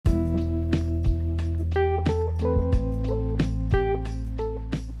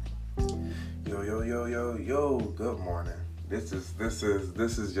This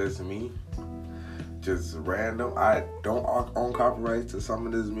is just me, just random. I don't own copyrights to some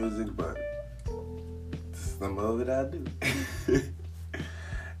of this music, but some of it I do.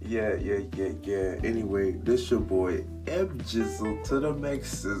 Yeah. Anyway, this your boy M Jizzle to the Max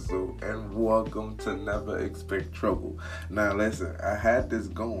Sizzle, and welcome to Never Expect Trouble. Now listen, I had this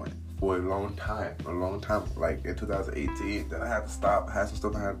going for a long time, like in 2018. Then I had to stop. I had some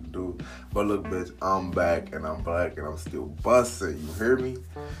stuff I had to do. But look, bitch, I'm back and I'm black and I'm still busting. You hear me?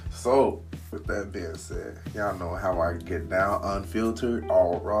 So, with that being said, y'all know how I get down, unfiltered,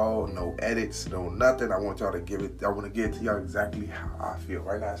 all raw, no edits, no nothing. I want to give it to y'all exactly how I feel.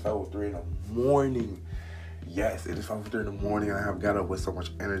 Right now it's 5:03 in the morning. Yes, it is 5:03 in the morning, and I have got up with so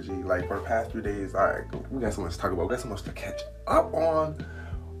much energy. Like for the past 3 days, we got so much to talk about. We got so much to catch up on.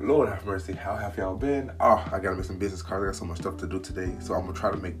 Lord have mercy, how have y'all been? Oh, I gotta make some business cards. I got so much stuff to do today. So I'm gonna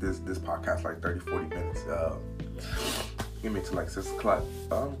try to make this podcast like 30-40 minutes. Give me to like 6 o'clock.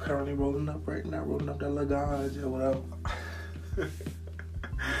 I'm currently rolling up that Lagrange or whatever.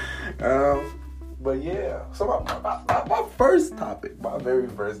 But yeah, so my first topic, my very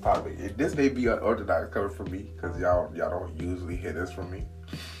first topic, and this may be unorthodox coming from me, because y'all don't usually hear this from me.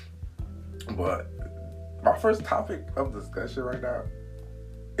 But my first topic of discussion right now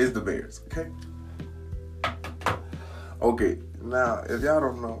is the Bears, okay? Okay, now, if y'all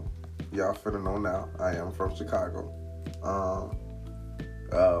don't know, y'all finna know now, I am from Chicago.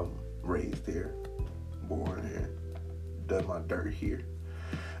 Raised here, born here, done my dirt here.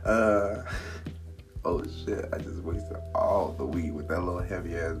 Oh shit, I just wasted all the weed with that little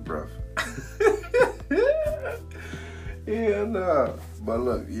heavy ass breath. Yeah, nah. But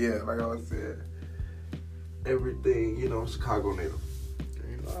look, yeah, like I was saying, everything, Chicago native.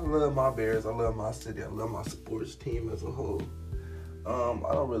 I love my Bears. I love my city. I love my sports team as a whole.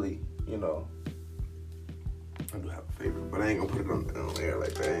 I don't really, I do have a favorite, but I ain't gonna put it on air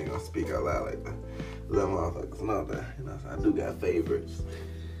like that. I ain't gonna speak out loud like that. Love motherfuckers and all that. I do got favorites.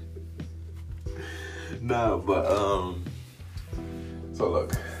 Nah, but so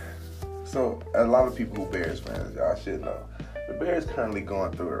look. So a lot of people who Bears fans, y'all should know, the Bears currently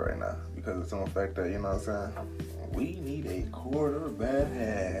going through it right now because of some fact that, we need a quarterback.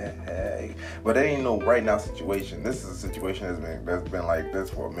 But there ain't no right now situation. This is a situation that's been like this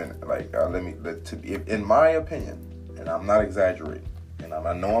for a minute. Like, in my opinion, and I'm not exaggerating, and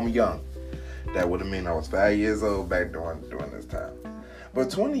I know I'm young, that would have meant I was 5 years old back during this time. But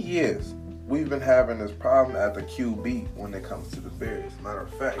 20 years, we've been having this problem at the QB when it comes to the Bears. Matter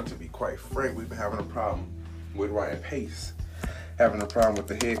of fact, to be quite frank, we've been having a problem with Ryan Pace, having a problem with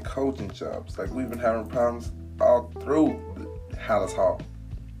the head coaching jobs. Like, we've been having problems all through Hallis Hall.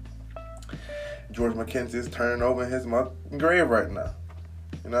 George McKenzie is turning over in his grave right now.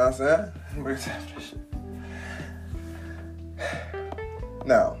 You know what I'm saying?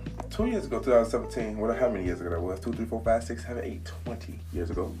 Now, 2 years ago, 2017, how many years ago that was? 2, 3, 4, 5, 6, 7, 8, 20 years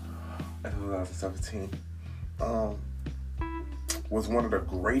ago. 2017 was one of the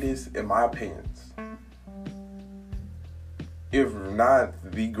greatest, in my opinions, if not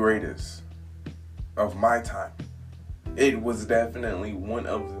the greatest of my time. It was definitely one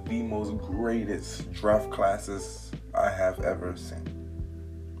of the most greatest draft classes I have ever seen.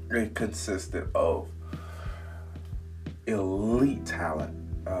 It consisted of elite talent,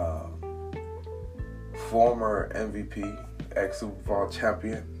 former MVP, ex-Super Bowl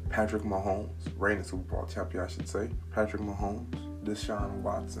champion Patrick Mahomes, reigning Super Bowl champion, I should say, Patrick Mahomes, Deshaun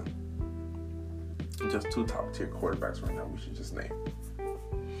Watson. Just 2 top-tier quarterbacks right now we should just name.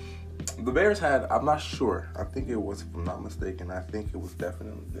 The Bears had, I'm not sure, I think it was, if I'm not mistaken, I think it was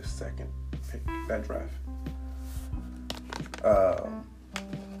definitely the second pick, that draft.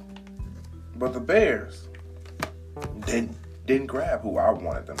 But the Bears didn't grab who I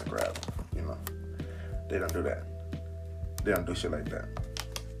wanted them to grab, They don't do that. They don't do shit like that.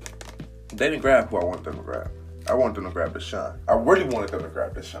 They didn't grab who I wanted them to grab. I wanted them to grab Deshaun. I really wanted them to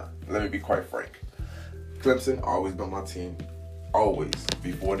grab Deshaun. Let me be quite frank. Clemson always been my team. Always.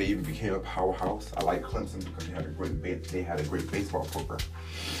 Before they even became a powerhouse. I like Clemson because they had a great baseball program.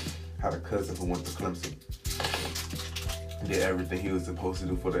 Had a cousin who went to Clemson. Did everything he was supposed to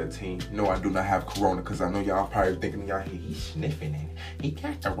do for that team. No, I do not have corona because I know y'all probably thinking he's sniffing it. He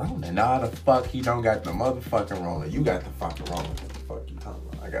got the Rona. Nah, the fuck he don't got the motherfucking Rona. You got the fucking Rona. What the fuck you talking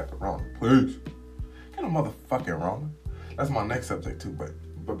about? I got the Rona. Please. Get a motherfucking Rona. That's my next subject too,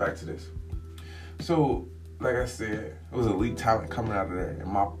 but back to this. So, like I said, it was elite talent coming out of there. And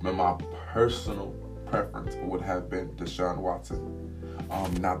my personal preference would have been Deshaun Watson.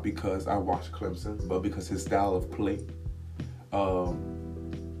 Not because I watched Clemson, but because his style of play.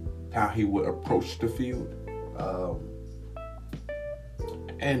 How he would approach the field.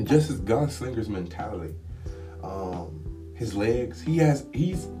 And just his gunslinger's mentality, his legs,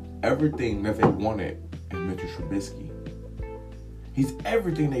 he's everything that they wanted in Mitchell Trubisky. He's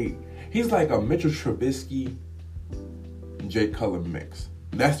everything he's like a Mitchell Trubisky, Jay Cutler mix.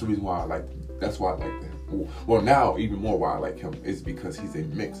 That's the reason why I like him. That's why I like him. Well, now even more why I like him is because he's a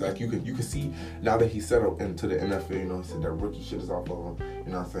mix. Like you can see now that he's settled into the NFL, you know, he said that rookie shit is off of him.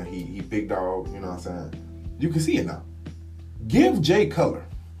 You know what I'm saying? He big dog, you know what I'm saying? You can see it now. Give Jay Cutler.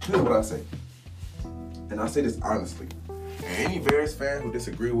 Here's what I say. And I say this honestly. And any Bears fan who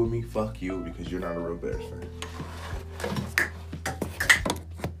disagree with me, fuck you, because you're not a real Bears fan.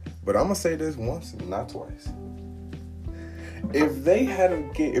 But I'm gonna say this once and not twice. If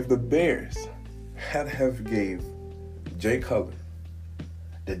the Bears had have gave Jay Cutler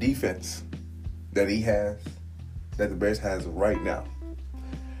the defense that he has, that the Bears has right now,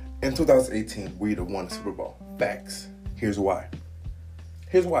 in 2018, we'd have won the Super Bowl. Facts. Here's why.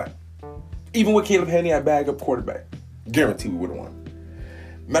 Even with Caleb Haney at bag up quarterback, guarantee we would have won.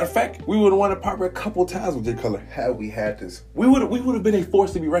 Matter of fact, we would have won it probably a couple times with Jay Cutler had we had this. We would have been a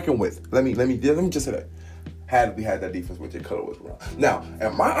force to be reckoned with. Let me just say that. Had we had that defense when Jay Cutler was around. Now,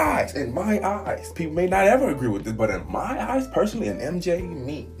 in my eyes, people may not ever agree with this, but in my eyes, personally,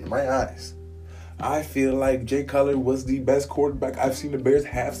 in my eyes, I feel like Jay Cutler was the best quarterback I've seen the Bears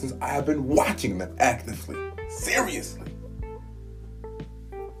have since I've been watching them actively. Seriously.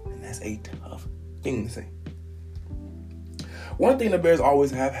 And that's a tough thing to say. One thing the Bears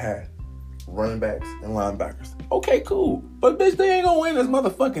always have had, running backs and linebackers. Okay, cool. But bitch, they ain't gonna win this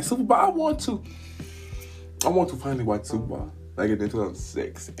motherfucking Super Bowl. I want to finally watch Super Bowl. Like in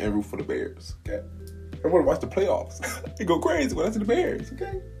 2006 and root for the Bears. Okay. I want to watch the playoffs. It go crazy when I see the Bears.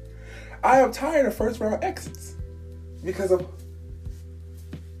 Okay. I am tired of first round exits because of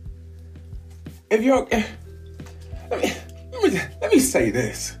if you're. Let me say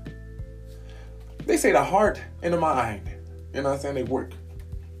this. They say the heart and the mind, you know what I'm saying, they work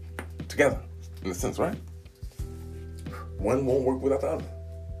together in a sense, right? One won't work without the other,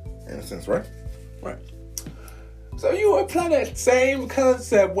 in a sense, right? Right. So you apply that same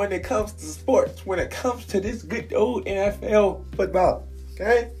concept when it comes to sports, when it comes to this good old NFL football,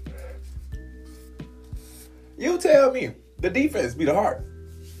 okay? You tell me the defense be the heart.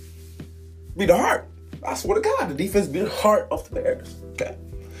 Be the heart. I swear to God, the defense be the heart of the Bears, okay?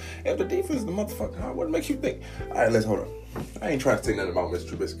 If the defense is the motherfucking heart, what makes you think? All right, let's hold on. I ain't trying to say nothing about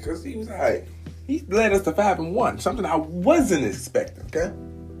Mr. Trubisky because he was all right. He led us to 5-1, something I wasn't expecting, okay?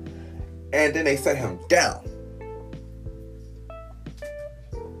 And then they set him down.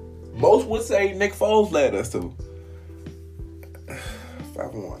 Most would say Nick Foles led us to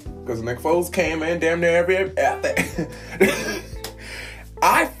 5-1 because Nick Foles came in damn near every after.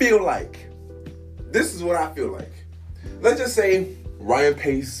 I feel like this is what I feel like. Let's just say Ryan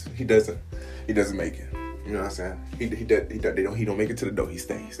Pace, he doesn't make it. You know what I'm saying? He don't make it to the door, he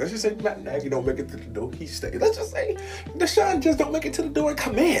stays. Let's just say Matt Nagy don't make it to the door, he stays. Let's just say Deshaun just don't make it to the door and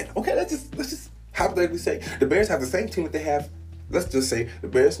come in. Okay, let's just hypothetically say the Bears have the same team that they have. Let's just say the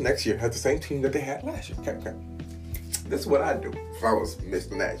Bears next year have the same team that they had last year. Okay. This is what I'd do if I was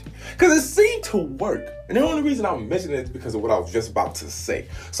Mr. Nagy. Because it seemed to work. And the only reason I'm mentioning it is because of what I was just about to say.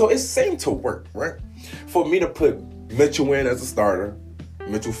 So it seemed to work, right? For me to put Mitchell in as a starter,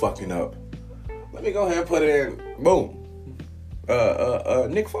 Mitchell fucking up. Let me go ahead and put in, boom,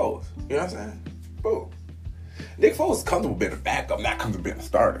 Nick Foles. You know what I'm saying? Boom. Nick Foles is comfortable being a backup, not comfortable being a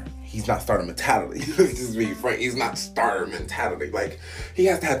starter. He's not starter mentality. Just being frank, he's not starter mentality. Like, he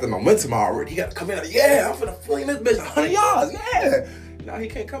has to have the momentum already. He got to come in like, yeah, I'm finna fling this bitch 100 yards, yeah. Now he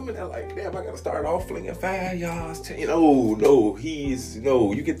can't come in there like, damn, I got to start off flinging 5 yards. No,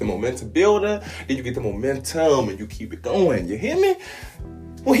 you get the momentum builder, then you get the momentum and you keep it going. You hear me?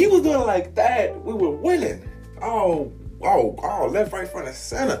 When he was doing it like that, we were winning. Oh, left, right, front, and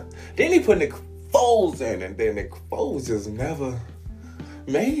center. Then he put Nick Foles in, and then Nick Foles just never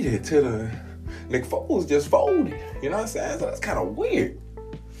made it to the... Nick Foles just folded. You know what I'm saying? So that's kind of weird.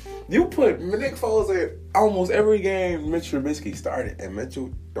 You put Nick Foles in almost every game Mitch Trubisky started, and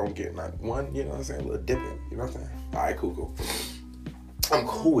Mitchell don't get not one, you know what I'm saying, a little dipping. You know what I'm saying? All right, cool. I'm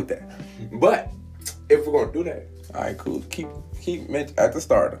cool with that. But if we're going to do that, all right, cool. Keep Mitch at the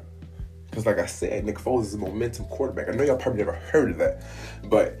starter. Because like I said, Nick Foles is a momentum quarterback. I know y'all probably never heard of that.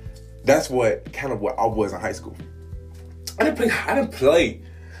 But that's what I was in high school. I didn't play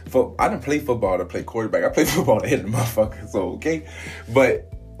football to play quarterback. I played football to hit the motherfucker. So, okay.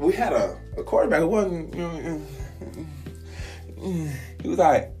 But we had a quarterback who wasn't, he was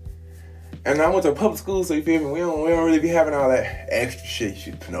all right. And I went to public school, so you feel me? We don't really be having all that extra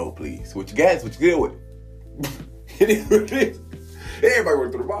shit. No, please. What you got is what you deal with. It is what it is. Everybody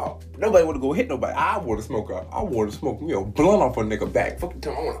went through the mall. Nobody want to go hit nobody. I want to smoke up. I want to smoke, blunt off a nigga back. Fucking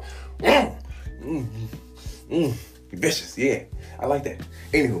tell me I want to. Vicious, yeah. I like that.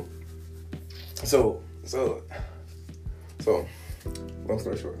 Anywho. So, long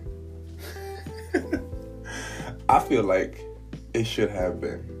story short. I feel like it should have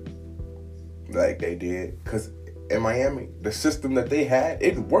been like they did. Because in Miami, the system that they had,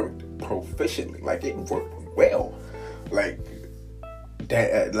 it worked proficiently. Like, it worked well. Like,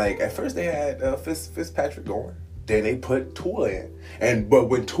 that, at first they had Fitzpatrick going. Then they put Tua in. But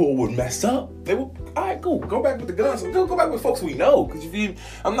when Tua would mess up, they would, all right, cool. Go back with the guns. Go back with folks we know. Because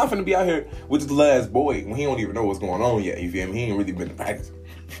I'm not finna be out here with the last boy when he don't even know what's going on yet. You feel me? He ain't really been to practice.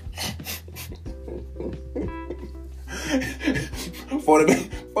 Florida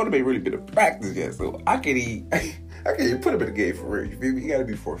ain't really been to practice yet. So I can't even put him in the game for real. You feel me? You gotta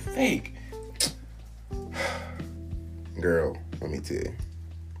be for fake. Girl, let me tell you.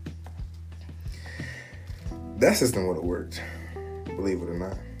 That system would have worked. Believe it or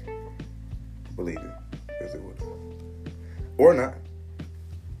not. Believe it. Because it would have. Or not.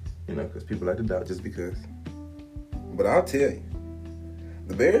 Because people like to doubt just because. But I'll tell you.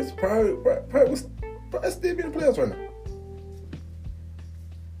 The Bears probably would still be in the playoffs right now.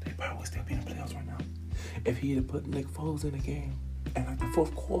 They probably would still be in the playoffs right now. If he had put Nick Foles in the game and like the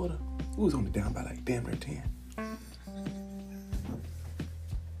fourth quarter, we was only down by like damn near 10.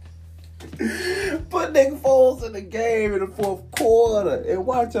 Put Nick Foles in the game in the fourth quarter and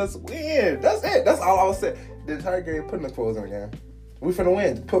watch us win. That's it. That's all I was saying. The entire game, put Nick Foles in the game. We finna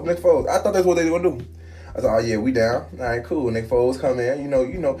win. Put Nick Foles. I thought that's what they were gonna do. I thought, oh yeah, we down. All right, cool. Nick Foles come in. You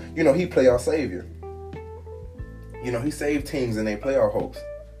know, he play our savior. He saved teams in their playoff hopes.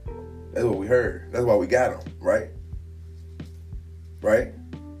 That's what we heard. That's why we got him, right? Right?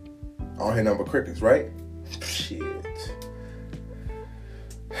 I don't hear nothing but crickets, right? Shit.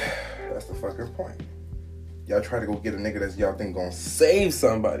 That's the fucking point. Y'all try to go get a nigga that's y'all think gonna save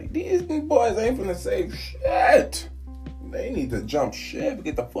somebody. These boys ain't finna save shit. They need to jump ship,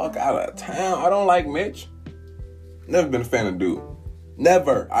 get the fuck out of town. I don't like Mitch. Never been a fan of dude.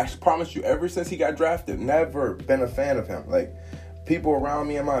 Never. I promise you, ever since he got drafted, never been a fan of him. Like, people around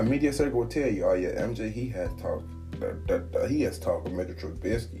me in my immediate circle will tell you, oh yeah, MJ, he has talked Mitchell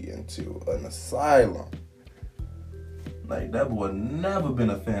Trubisky into an asylum. Like, that boy never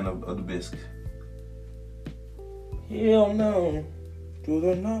been a fan of the biscuit. Hell no. To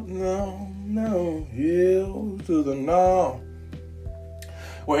the no. Hell to the no.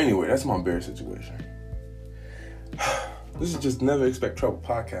 Well, anyway, that's my Bear situation. This is just Never Expect Trouble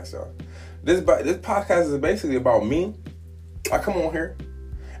podcast, y'all. This podcast is basically about me. I come on here,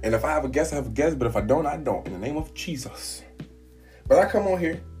 and if I have a guest, I have a guest. But if I don't, I don't. In the name of Jesus. But I come on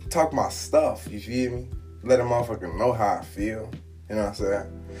here, talk my stuff. You feel me? Let a motherfucker know how I feel. You know what I'm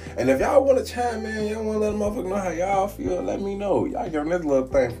saying? And if y'all want to chime in, y'all want to let a motherfucker know how y'all feel, let me know. Y'all give them this little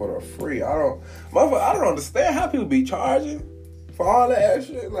thing for the free. I don't understand how people be charging for all that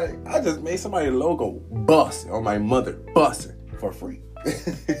shit. Like, I just made somebody's logo bust on my mother busting for free.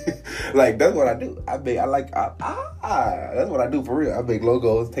 Like, that's what I do. That's what I do for real. I make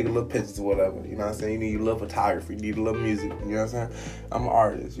logos, take a little pictures or whatever. You know what I'm saying? You need a little photography, you need a little music. You know what I'm saying? I'm an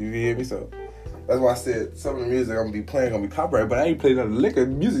artist. You hear me? So that's why I said some of the music I'm gonna be playing gonna be copyrighted, but I ain't played none liquor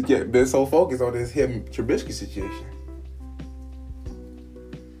music yet. Been so focused on this him Trubisky situation.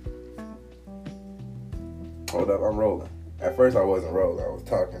 Hold up, I'm rolling. At first I wasn't rolling. I was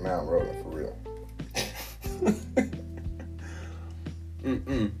talking. Now I'm rolling for real.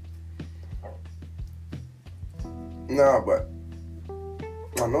 Nah, but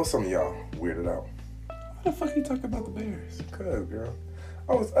I know some of y'all weirded out. Why the fuck you talking about the Bears? Cause, girl,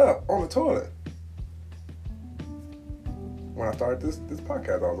 I was up on the toilet. When I started this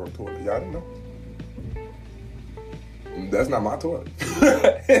podcast, I was on the toilet. Y'all didn't know. That's not my toilet.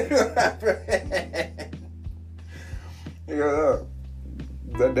 Yeah,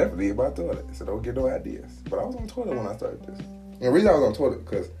 that definitely is my toilet. So don't get no ideas. But I was on the toilet when I started this. And the reason I was on the toilet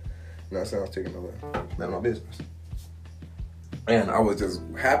because, you know what I'm saying, I was taking over. None of my business. And I was just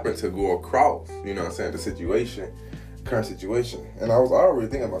happened to go across, you know what I'm saying, the current situation. And I was already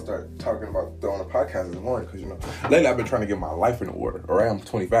thinking about starting talking about throwing a podcast this morning because, you know, lately I've been trying to get my life in order. All right, I'm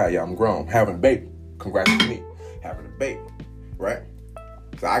 25, yeah, I'm grown. Having a baby. Congrats to me. Having a baby, right?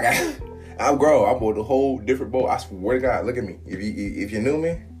 So I'm grown. I'm on a whole different boat. I swear to God, look at me. If you knew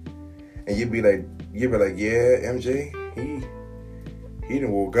me, and you'd be like, yeah, MJ, he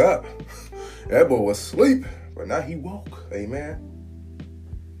done woke up. That boy was asleep, but now he woke. Amen.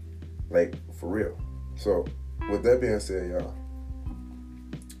 Like, for real. So, with that being said, y'all,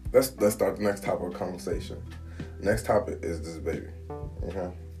 let's start the next topic of conversation. Next topic is this baby.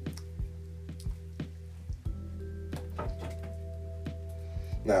 Okay.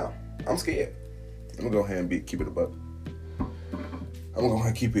 Now, I'm scared. I'm gonna go ahead and keep it a buck. I'm gonna go ahead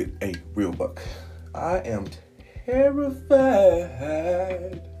and keep it a real buck. I am terrified.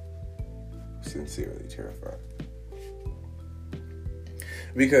 Sincerely terrified.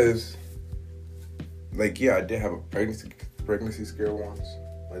 Because, like, yeah, I did have a pregnancy scare once.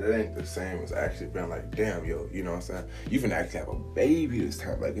 But it ain't the same as actually being like, damn, yo, you know what I'm saying? You finna actually have a baby this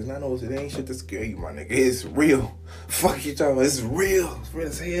time. Like, it's not no, it ain't shit to scare you, my nigga. It's real. Fuck you talking about. It's real. It's real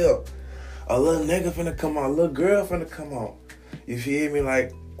as hell. A little nigga finna come out. A little girl finna come out. You feel me?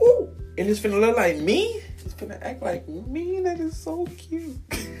 Like, ooh. And it's finna look like me? It's finna act like me? That is so cute.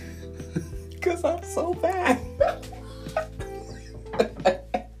 Because I'm so bad.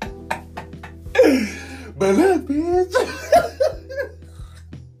 But look, bitch.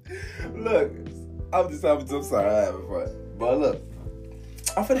 Look, I'm sorry, I'm having fun. But look,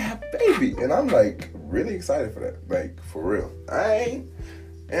 I'm finna have a baby. And I'm like really excited for that. Like, for real.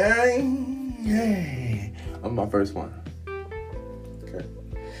 I'm my first one. Okay.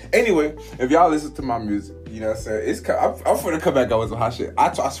 Anyway, if y'all listen to my music, you know what I'm saying? I'm finna come back out with some hot shit.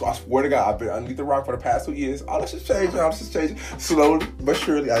 I swear to God, I've been underneath the rock for the past 2 years. All this is changing. Slowly but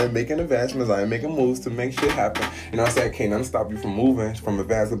surely, I am making advancements. I am making moves to make shit happen. You know what I'm saying? Can't nothing stop you from moving, from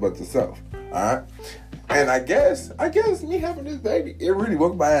advancing but yourself. Alright? And I guess me having this baby, it really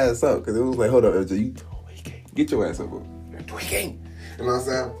woke my ass up. Because it was like, hold up, LJ, you tweaking. Get your ass up, bro. You're tweaking. You know what I'm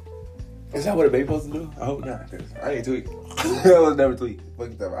saying? Is that what a baby supposed to do? I hope not, because I ain't tweaking. I was never tweaking.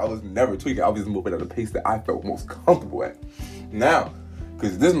 I was never tweaking. I was just moving at a pace that I felt most comfortable at. Now,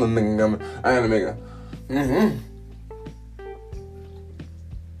 because this little nigga coming, I had to make a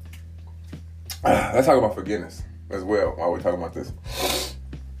let's talk about forgiveness as well while we're talking about this.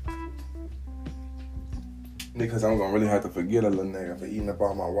 Because I'm gonna really have to forget a little nigga for eating up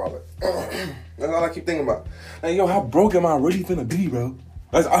all my wallet. That's all I keep thinking about. Like, yo, how broke am I really finna be, bro?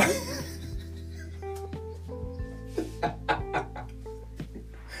 That's all.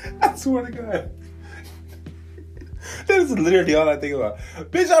 I swear to God. That is literally all I think about.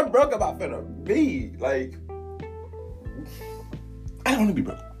 Bitch, I'm broke about finna be. Like, I don't want to be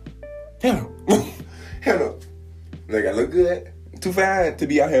broke. Hell no. Hell no. Like, I look good. Too fine to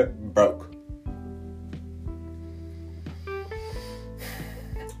be out here broke.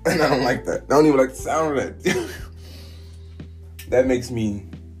 And I don't like that. I don't even like the sound of that. That makes me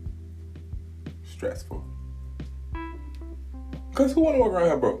stressful. Because who want to walk around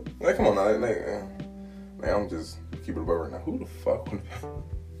here broke? Like, come on now. Like, I'm just keep it above right now. Who the fuck want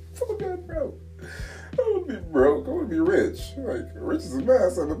to be broke? I want to be broke. I want to be rich. Like, rich is a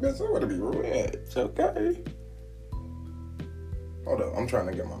bad son of a bitch. I want to be rich, okay? Hold up. I'm trying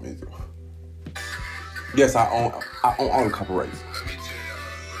to get my music. Yes, I own all the copyrights.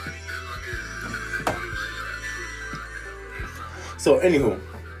 So, anywho,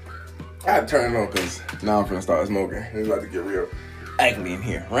 I had to turn it on because now I'm finna start smoking. It's about to get real ugly in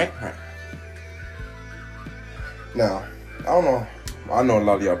here, right? Right. Now, I don't know. I know a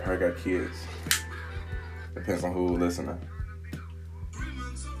lot of y'all probably got kids. Depends on who's listening.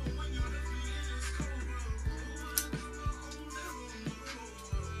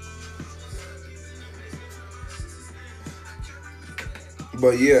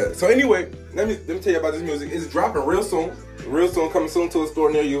 But yeah, so anyway, let me tell you about this music. It's dropping real soon. Coming soon to a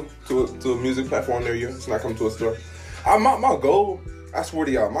store near you, to a music platform near you. It's not coming to a store. My goal, I swear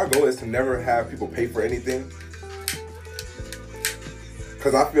to y'all, my goal is to never have people pay for anything.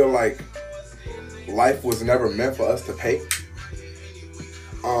 Because I feel like life was never meant for us to pay.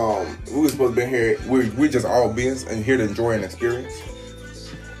 We were supposed to be here, we just all beings and here to enjoy an experience.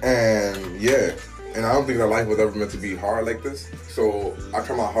 And yeah, and I don't think that life was ever meant to be hard like this. So I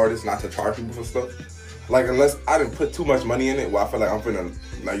try my hardest not to charge people for stuff. Like, unless I didn't put too much money in it, where I feel like I'm finna,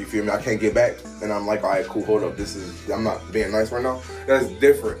 like, you feel me, I can't get back, and I'm like, all right, cool, hold up, I'm not being nice right now. That's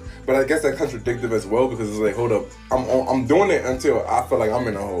different. But I guess that's contradictory as well, because it's like, hold up, I'm doing it until I feel like I'm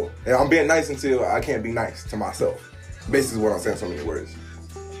in a hole. And I'm being nice until I can't be nice to myself. Basically what I'm saying, so many words.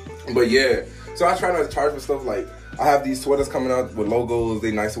 But yeah, so I try not to charge for stuff. Like, I have these sweaters coming out with logos,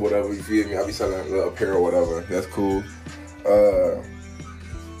 they nice or whatever, you feel me? I be selling a little apparel or whatever, that's cool.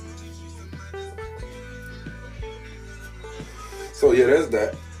 So yeah, there's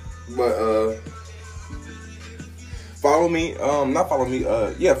that. But follow me. Not follow me.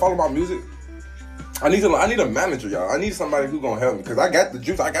 Yeah, follow my music. I need a manager, y'all. I need somebody who gonna help me, because I got the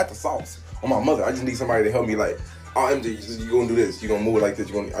juice, I got the sauce on my mother. I just need somebody to help me. Like, oh, MJ, you gonna do this? You gonna move it like this?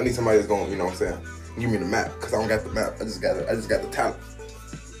 I need somebody that's gonna, you know what I'm saying? Give me the map, because I don't got the map. I just got the talent.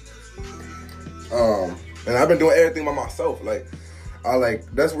 And I've been doing everything by myself. Like,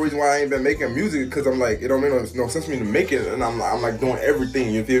 that's the reason why I ain't been making music, because I'm like, it don't make no sense for me to make it, and I'm like doing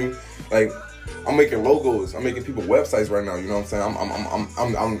everything, you feel me? Like, I'm making logos, I'm making people websites right now, you know what I'm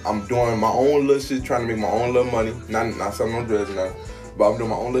saying? I'm doing my own little shit, trying to make my own little money, not selling no drugs now, but I'm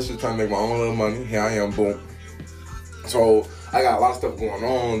doing my own little shit, trying to make my own little money. Here I am, boom. So I got a lot of stuff going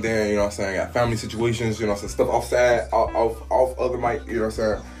on, then, you know what I'm saying, I got family situations, you know what I'm saying, stuff off other mic, you know what I'm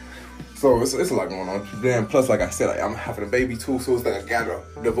saying? So it's a lot going on. Then plus, like I said, I'm having a baby too, so it's like I gotta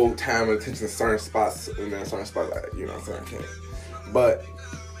devote time and attention to certain spots, and then certain spots, like, you know what I'm saying, I can't. But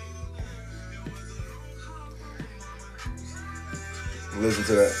listen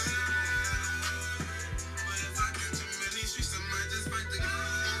to that.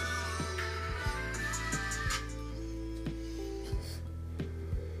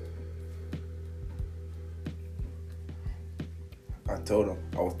 I told him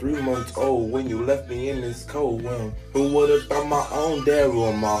I was 3 months old when you left me in this cold world. Who would've thought my own dad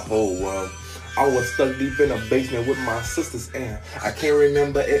ruined my whole world? I was stuck deep in a basement with my sisters, and I can't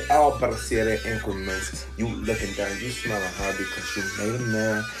remember it all, but I see it in increments. You looking down, you smelling hard because you made a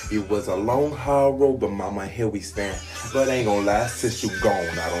man. It was a long, hard road, but mama, here we stand. But ain't gonna last since you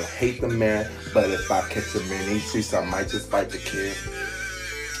gone. I don't hate the man, but if I catch him in these streets, I might just fight the kid.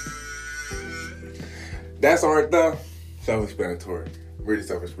 That's all right though. Self-explanatory. Really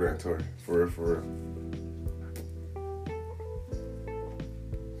self-explanatory. For real.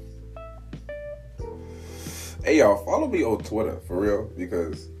 Hey y'all, follow me on Twitter, for real,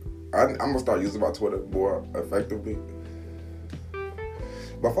 because I'm gonna start using my Twitter more effectively.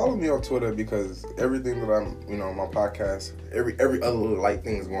 But follow me on Twitter because everything that I'm, my podcast, every other little light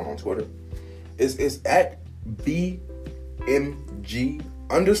thing is going on Twitter. It's at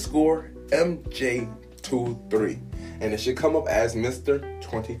BMG_MJ23. And it should come up as Mr.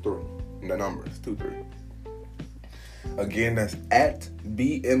 23. The number is 23. Again, that's at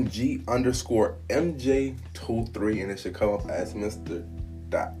BMG_MJ23. And it should come up as Mr.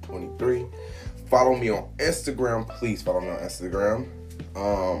 23. Follow me on Instagram. Please follow me on Instagram.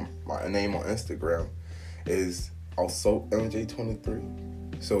 My name on Instagram is also MJ23.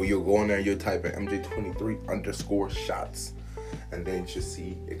 So you'll go on there, you'll type in MJ23_shots. And then you should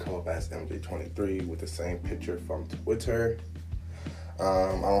see it come up as MJ23 with the same picture from Twitter.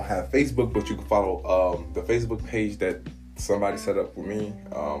 I don't have Facebook, but you can follow the Facebook page that somebody set up for me,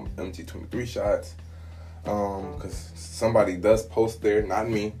 MJ23 shots. Because somebody does post there, not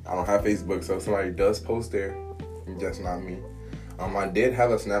me. I don't have Facebook, so somebody does post there, just not me. I did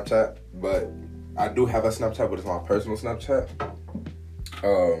have a Snapchat, but it's my personal Snapchat.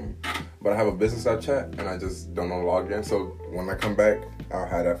 But I have a business Snapchat, and I just don't know the login. So when I come back, I'll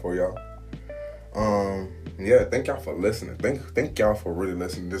have that for y'all. Yeah, thank y'all for listening. Thank y'all for really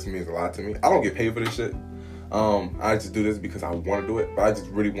listening. This means a lot to me. I don't get paid for this shit. I just do this because I want to do it. But I just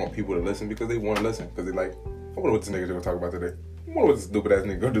really want people to listen because they want to listen. Because they like, I wonder what this nigga gonna talk about today. I wonder what this stupid ass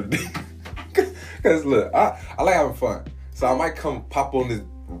nigga gonna do today. Because look, I like having fun. So I might pop on this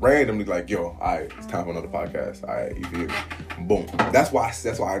randomly like, yo, all right, it's time for another podcast. All right, you feel me? Boom. That's why I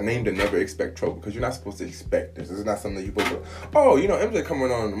named it Never Expect Trouble, because you're not supposed to expect this. It's not something that you're supposed to, MJ coming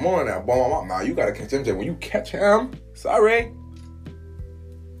on in the morning now. Boom, nah, you gotta catch MJ. When you catch him, sorry.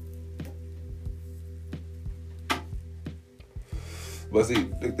 But see,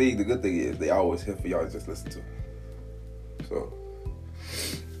 the good thing is they always here for y'all to just listen to. So,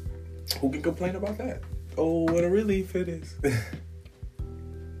 who can complain about that? Oh, what a relief it is.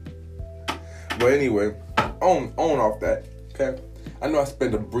 But anyway, on off that, okay? I know I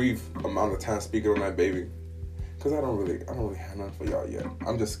spent a brief amount of time speaking on that baby, because I don't really have nothing for y'all yet.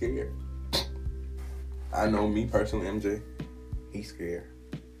 I'm just scared. I know me personally, MJ, he's scared.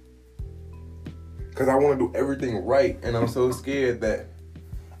 Because I want to do everything right, and I'm so scared that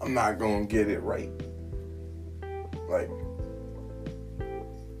I'm not going to get it right. Like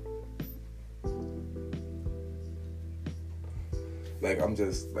I'm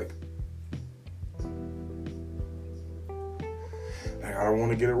just, I don't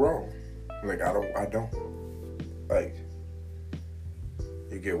want to get it wrong. I don't.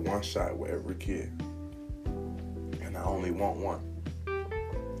 You get one shot with every kid. And I only want one.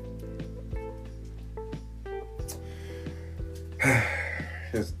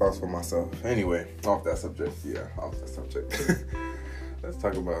 Here's thoughts for myself. Anyway, off that subject. Let's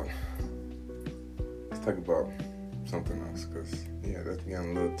talk about something else, because that's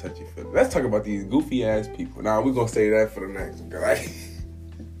getting a little touchy feely. Let's talk about these goofy ass people. Now we're gonna say that for the next one, because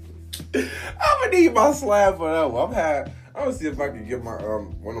I'm gonna need my slab for that one. I'm gonna see if I can get my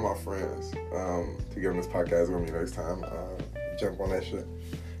one of my friends to get on this podcast with me next time. Jump on that shit,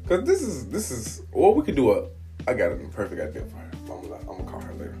 Cause this is. Well, we could do a. I got a perfect idea for her. I'm gonna call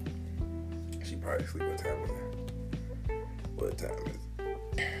her later. She probably sleep. What time is it? What time is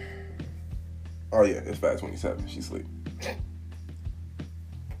it? Oh yeah, it's 5:27. She sleep.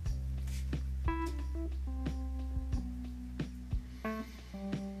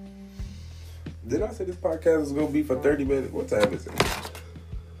 Did I say this podcast is gonna be for 30 minutes? What time is it?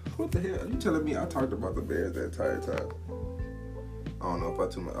 What the hell? Are you telling me I talked about the Bears the entire time? I don't know if I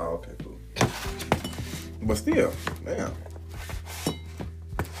too much. Oh, okay, cool. But still, damn.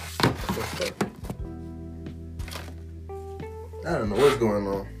 I don't know what's going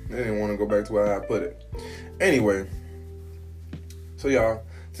on. I didn't want to go back to where I put it. Anyway, so y'all,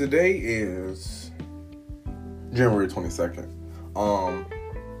 today is January 22nd.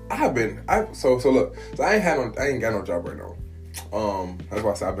 So look, so I ain't got no job right now. That's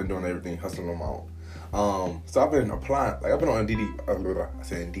why I said I've been doing everything, hustling on my own. So I've been applying, like I've been on Indeed. I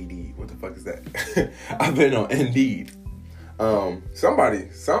said Indeed. What the fuck is that? I've been on Indeed. Somebody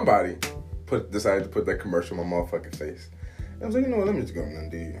decided to put that commercial in my motherfucking face. I was like, you know what, let me just go on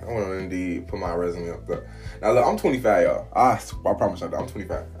Indeed. I went on Indeed, put my resume up there. Now look, I'm 25, y'all. I promise y'all, I'm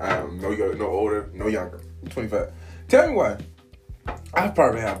 25. I am no older, no younger. I'm 25. Tell me why. I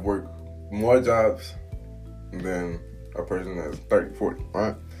probably have worked more jobs than a person that's 30, 40,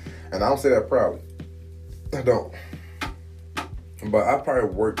 right? And I don't say that proudly. I don't. But I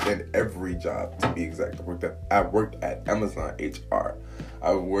probably worked in every job, to be exact. I worked at Amazon HR.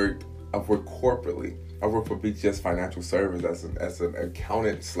 I've worked corporately. I worked for BGS Financial Service as an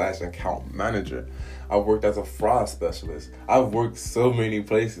accountant / account manager. I worked as a fraud specialist. I've worked so many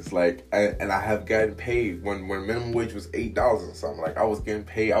places, and I have gotten paid when minimum wage was $8 or something. Like, I was getting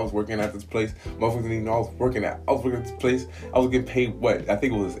paid. I was working at this place. Motherfuckers didn't even know I was working at. I was working at this place. I was getting paid what? I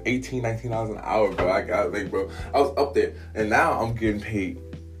think it was $18, $19 an hour, bro. I was up there, and now I'm getting paid.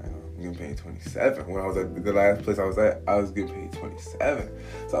 I'm getting paid 27. When I was at the last place I was at, I was getting paid 27.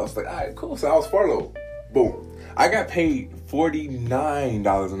 So I was like, all right, cool. So I was furloughed. Boom. I got paid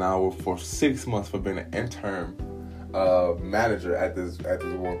 $49 an hour for 6 months for being an intern manager at this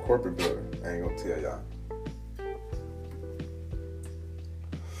one corporate building. I ain't gonna tell y'all.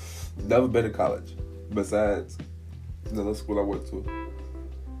 Never been to college besides the little school I went to,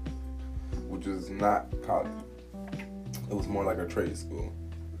 which is not college. It was more like a trade school.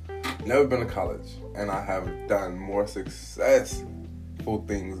 Never been to college, and I have done more successful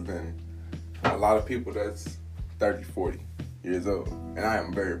things than a lot of people that's 30, 40 years old. And I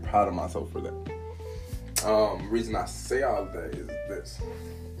am very proud of myself for that. Reason I say all of that is this.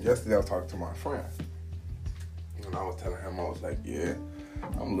 Yesterday I was talking to my friend. And I was telling him, I was like, yeah,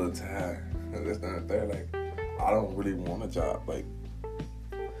 I'm a little tired. And this and that. Like, I don't really want a job. Like,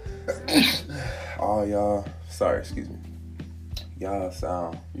 oh, y'all. Sorry, excuse me. Y'all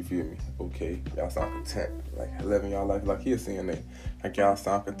sound, you feel me? Okay. Y'all sound content. Like, living y'all life like he was saying that. Like, y'all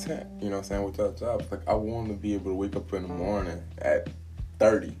sound content, you know what I'm saying, with y'all jobs. Like, I want to be able to wake up in the morning at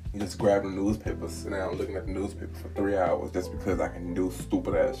 30, just grab the newspaper, sit down looking at the newspaper for 3 hours just because I can do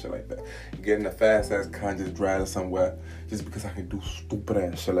stupid ass shit like that. Getting a fast ass car and just drive to somewhere just because I can do stupid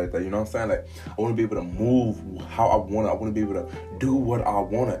ass shit like that, you know what I'm saying? Like, I want to be able to move how I want to. I want to be able to do what I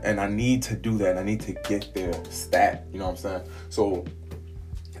want to, and I need to do that. I need to get there stat, you know what I'm saying? So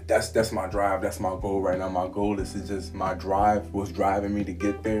that's my drive. That's my goal right now. My goal is to just, my drive, what's driving me to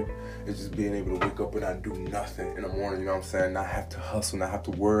get there is just being able to wake up and not do nothing in the morning, you know what I'm saying? Not have to hustle, not have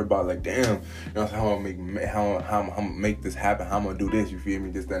to worry about, like, damn, you know what I'm saying, how I'm gonna make this happen, how I'm gonna do this, you feel me,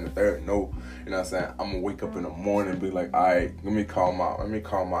 this, that, and the third. No, you know what I'm saying? I'm gonna wake up in the morning and be like, all right, let me call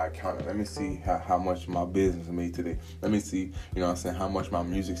my accountant. Let me see how much my business made today. Let me see, you know what I'm saying, how much my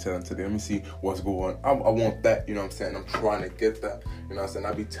music selling today. Let me see what's going on. I want that, you know what I'm saying? I'm trying to get that, you know what I'm saying?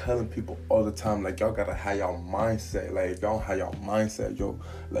 I be telling people all the time, like, y'all gotta have y'all mindset. Like, if y'all don't have y'all mindset, yo,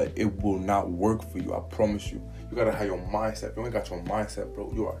 like, it will not work for you. I promise you. You gotta have your mindset. If you ain't got your mindset,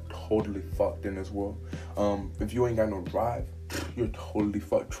 bro, you are totally fucked in this world. If you ain't got no drive, you're totally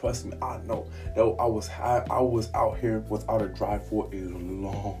fucked. Trust me, I know. Yo, I was out here without a drive for a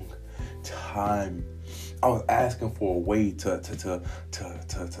long time. I was asking for a way to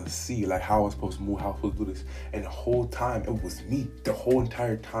see, like, how I was supposed to move, how I was supposed to do this. And the whole time, it was me. The whole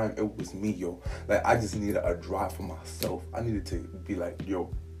entire time, it was me, yo. Like, I just needed a drive for myself. I needed to be like,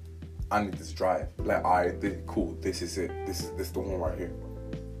 yo, I need this drive. Like, all right, cool. This is it. This is the one right here.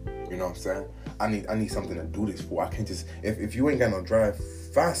 You know what I'm saying? I need something to do this for. I can't just, if you ain't got no drive,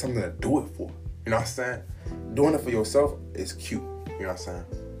 find something to do it for. You know what I'm saying? Doing it for yourself is cute. You know what I'm saying?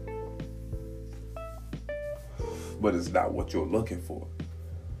 But it's not what you're looking for.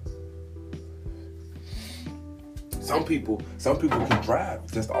 Some people can drive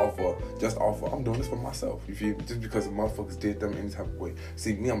just off of I'm doing this for myself. You feel me? Just because the motherfuckers did them any type of way.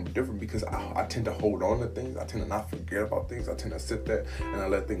 See, me, I'm different because I tend to hold on to things. I tend to not forget about things. I tend to sit there and I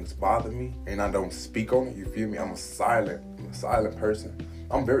let things bother me and I don't speak on it. You feel me? I'm a silent person.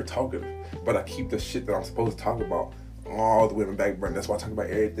 I'm very talkative, but I keep the shit that I'm supposed to talk about all the way in the back burner. That's why I talk about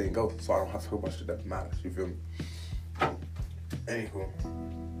everything else, so I don't have to talk about shit that matters. You feel me?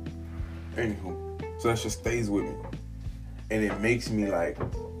 Anywho. So that just stays with me. And it makes me like,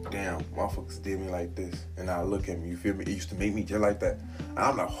 damn, motherfuckers did me like this. And I look at me, you feel me? It used to make me just like that. And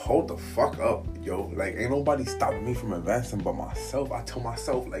I'm like, hold the fuck up, yo. Like, ain't nobody stopping me from advancing but myself. I tell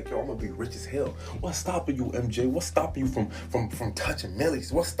myself, like, yo, I'm gonna be rich as hell. What's stopping you, MJ? What's stopping you from touching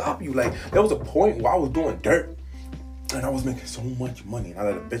millies? What's stopping you? Like, there was a point where I was doing dirt. And I was making so much money, and I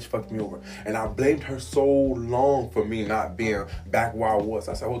let a bitch fuck me over. And I blamed her so long for me not being back where I was.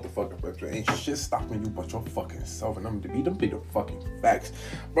 I said, what the fuck up, MJ? Ain't shit stopping you but your fucking self. And them be the fucking facts.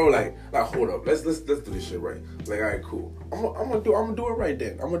 Bro, like, hold up. Let's do this shit right. Like, all right, cool. I'm gonna do it right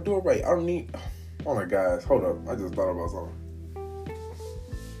then. I'm gonna do it right. I don't need... Oh my guys, hold up. I just thought about something.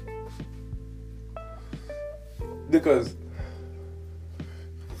 Because...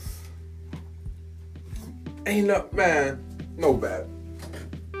 Ain't no, man, no bad.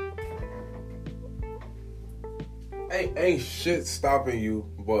 Ain't shit stopping you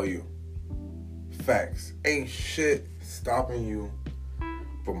but you. Facts. Ain't shit stopping you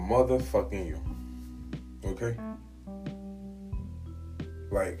but motherfucking you. Okay?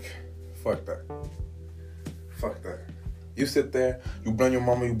 Like, fuck that. Fuck that. You sit there, you blame your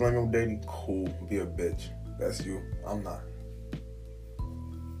mama, you blame your daddy, cool, be a bitch. That's you. I'm not.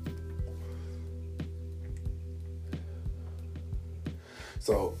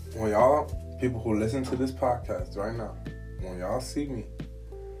 So, when y'all, people who listen to this podcast right now, when y'all see me,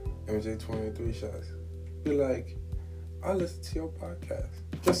 MJ23 Shots, be like, I listen to your podcast.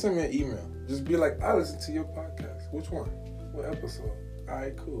 Just send me an email. Just be like, I listen to your podcast. Which one? What episode?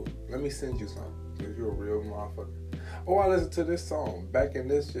 Alright, cool. Let me send you something. Because you're a real motherfucker. Oh, I listened to this song back in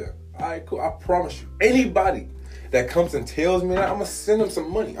this year. Alright, cool. I promise you, anybody that comes and tells me that, I'm going to send them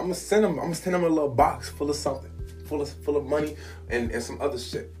some money. I'm going to send them a little box full of something. Full of money and some other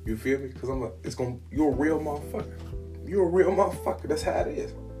shit. You feel me? Because you're a real motherfucker. You're a real motherfucker. That's how it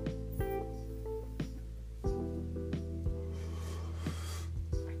is.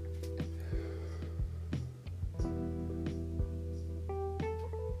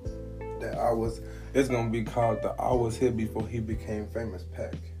 It's gonna be called the I Was Here Before He Became Famous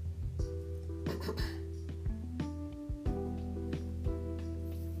pack.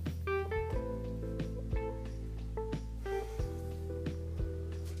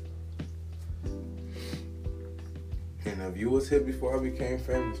 And if you was here before I became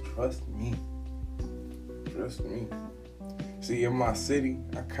famous, trust me. See, in my city,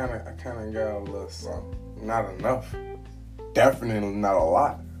 I kind of got a little something. Not enough. Definitely not a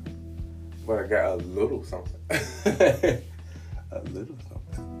lot. But I got a little something. A little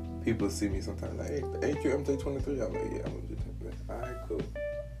something. People see me sometimes like, hey, ain't you MJ23? I'm like, yeah, I'm MJ23. All right, cool.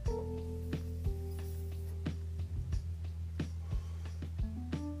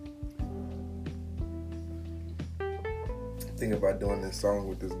 Thinking about doing this song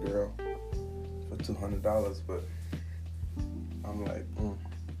with this girl for $200, but I'm like,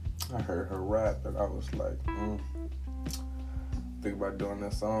 I heard her rap and I was like, Think about doing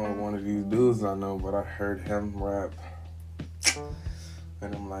that song with one of these dudes I know, but I heard him rap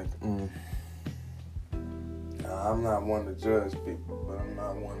and I'm like, Nah, I'm not one to judge people, but I'm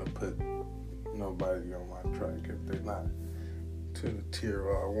not one to put nobody on my track if they're not to the tier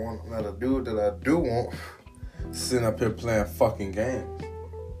I want. I'm not a dude that I do want sitting up here playing fucking games.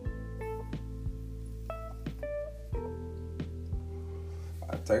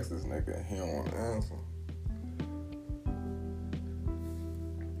 I text this nigga and he don't want to answer.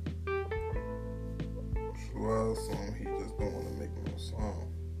 Well, song, he just don't want to make no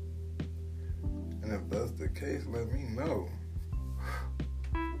song. And if that's the case, let me know.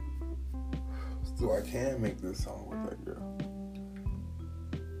 So I can make this song with that girl.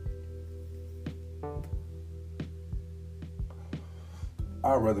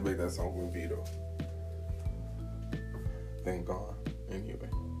 I'd rather make that song with Vito than Gone, anyway.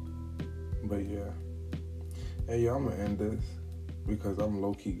 But yeah. Hey, I'm gonna end this because I'm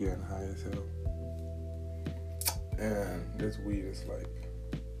low-key getting high as hell. And this weed is like,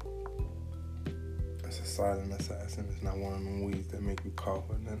 it's a silent assassin. It's not one of them weeds that make you cough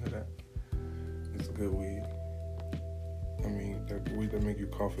or none of that. It's good weed. I mean, the weed that make you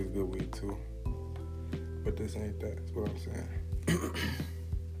cough is good weed too. But this ain't that, that's what I'm saying.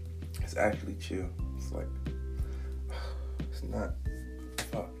 It's actually chill. It's like, it's not.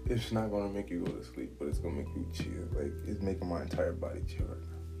 Fuck, it's not gonna make you go to sleep, but it's gonna make you chill. Like, it's making my entire body chill right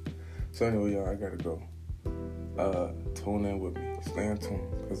now. So anyway, y'all, I gotta go. Tune in with me. Stay in tune,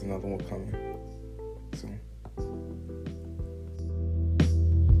 because another one coming.